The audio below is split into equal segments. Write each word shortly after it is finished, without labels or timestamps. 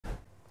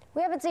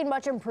We haven't seen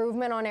much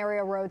improvement on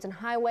area roads and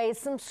highways.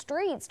 Some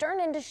streets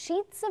turned into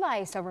sheets of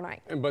ice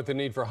overnight. But the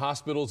need for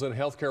hospitals and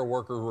healthcare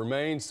workers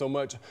remains, so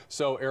much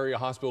so area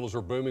hospitals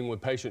are booming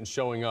with patients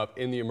showing up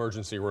in the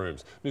emergency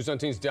rooms. News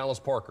 19's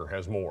Dallas Parker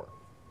has more.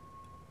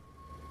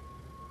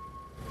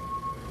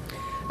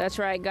 That's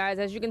right, guys.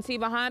 As you can see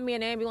behind me,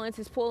 an ambulance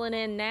is pulling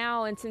in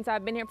now. And since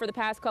I've been here for the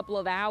past couple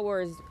of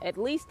hours, at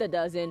least a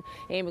dozen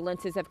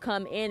ambulances have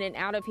come in and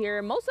out of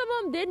here. Most of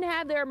them didn't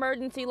have their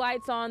emergency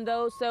lights on,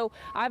 though. So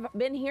I've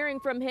been hearing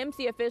from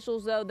HIMSI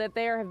officials, though, that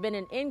there have been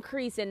an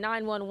increase in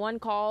 911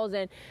 calls.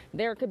 And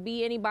there could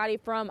be anybody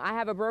from I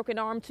have a broken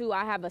arm to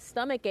I have a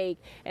stomach ache.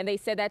 And they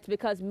said that's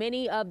because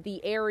many of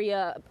the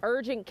area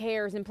urgent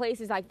cares and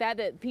places like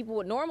that people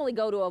would normally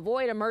go to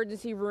avoid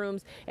emergency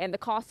rooms and the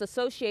costs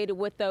associated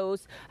with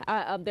those.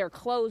 They're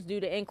closed due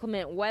to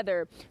inclement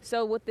weather.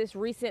 So with this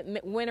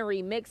recent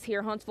wintry mix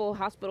here, Huntsville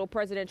Hospital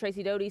President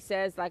Tracy Doty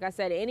says, like I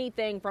said,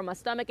 anything from a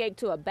stomach ache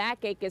to a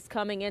backache is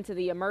coming into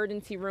the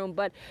emergency room.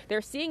 But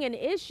they're seeing an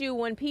issue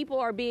when people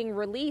are being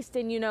released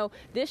and,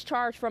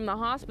 discharged from the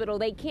hospital.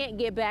 They can't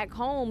get back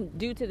home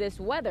due to this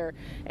weather.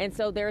 And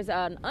so there's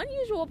an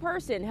unusual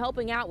person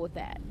helping out with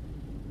that.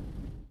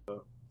 The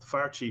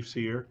fire chief's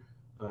here,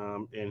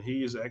 and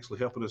he is actually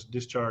helping us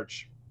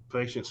discharge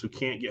patients who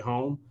can't get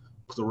home.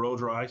 The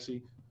roads are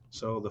icy,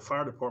 so the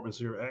fire department's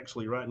here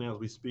actually right now as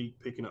we speak,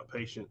 picking up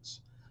patients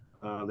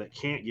that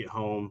can't get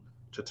home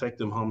to take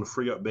them home to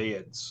free up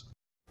beds.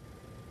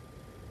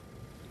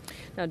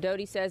 Now,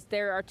 Doty says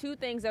there are two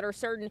things that are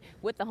certain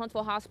with the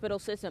Huntsville hospital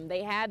system.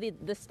 They have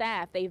the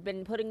staff. They've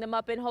been putting them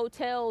up in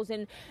hotels,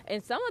 and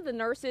some of the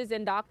nurses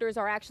and doctors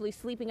are actually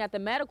sleeping at the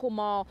medical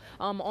mall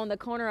on the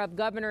corner of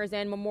Governors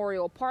and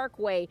Memorial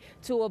Parkway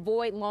to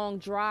avoid long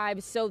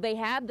drives. So they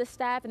have the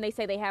staff, and they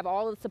say they have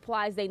all the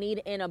supplies they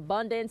need in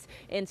abundance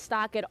in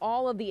stock at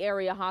all of the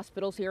area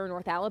hospitals here in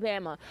North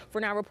Alabama. For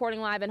now, reporting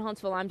live in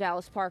Huntsville, I'm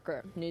Dallas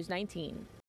Parker, News 19.